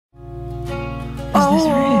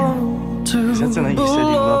Since the night you said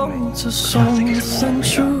you loved me, I don't think it's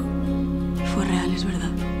true. Fue real, es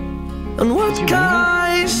verdad.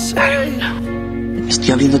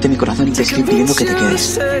 Estoy abriéndote mi corazón y te estoy pidiendo que te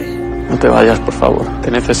quedes. No te vayas, por favor.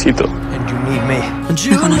 Te necesito. ¿Me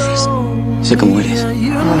conoces? Sé cómo eres.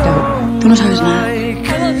 No, tú no sabes nada.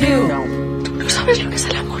 Tú no sabes lo que es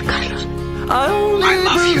el amor, Carlos. I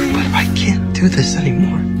love you, but I can't do this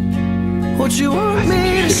anymore. I think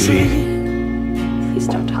you should leave. Please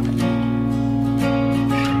don't talk.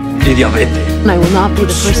 Lidia, vete. I will not be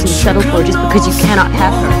the person you settle for just because you cannot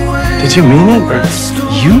have her. Did you mean it? Or...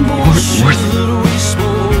 You weren't worth it.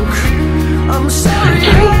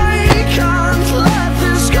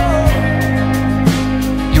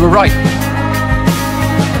 You were right.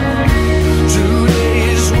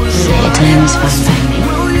 Tenemos family.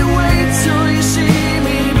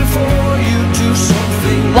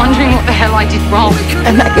 Wondering what the hell I did wrong.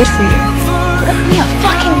 I'm not good for you. Give me a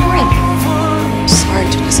fucking break. Sorry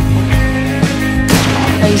to disappoint.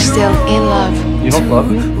 Are you still in love? You don't love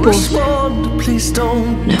me? Bullshit.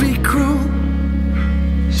 No.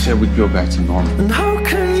 You said we'd go back to normal.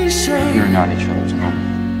 You're not each other's normal.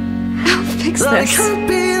 I'll fix this. Couldn't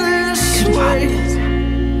find this.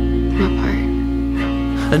 What part?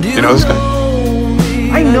 You know this guy?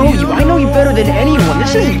 I know you. I know you better than anyone.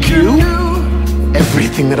 This isn't you.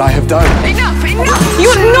 Everything that I have done. Enough! Enough! You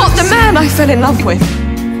are not the man I fell in love with.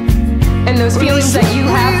 And those feelings that you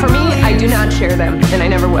have for me, I do not share them, and I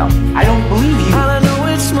never will. I don't believe you.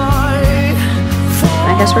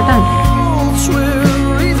 I guess we're done.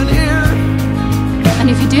 And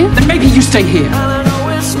if you do, Then maybe you stay here.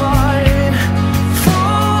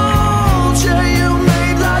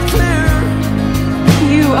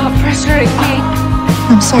 You are frustrating me.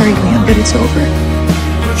 I'm sorry, Liam, but it's over.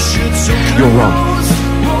 You're wrong.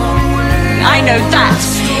 I know that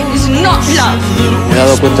is not love. Me he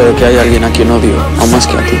dado cuenta de que hay alguien a quien odio, aún más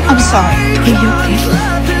que a ti. I'm sorry. Are you okay?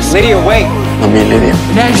 Lydia, wait. También, Lidia.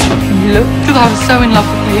 because I was so in love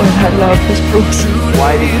with you. That love is proof.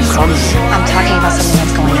 Why did you come here? I'm talking about something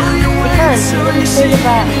that's going on. Because what do you say to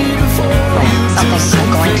that? Something I'm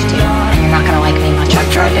going to do, and you're not going to like me much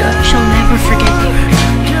after I do it. She'll never forget you.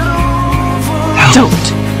 Don't.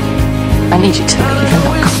 I need you to leave and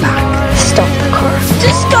not come back. Stop the car.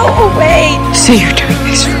 Just go away. Say you're doing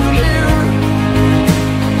this for me.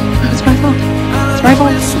 It's my fault. It's my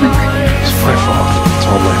fault. It's my fault. It's my fault. It's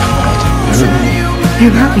all my fault. You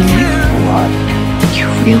hurt me, Nick. A lot. You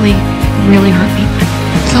really, really hurt me.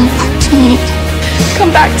 Come back to me.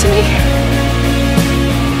 Come back to me.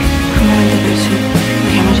 I'm going to lose you.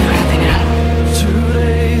 I'm going to do everything now.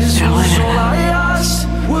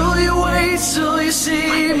 Will you wait till you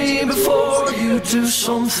see me before you do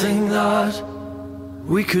something that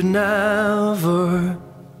we could never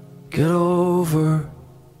get over?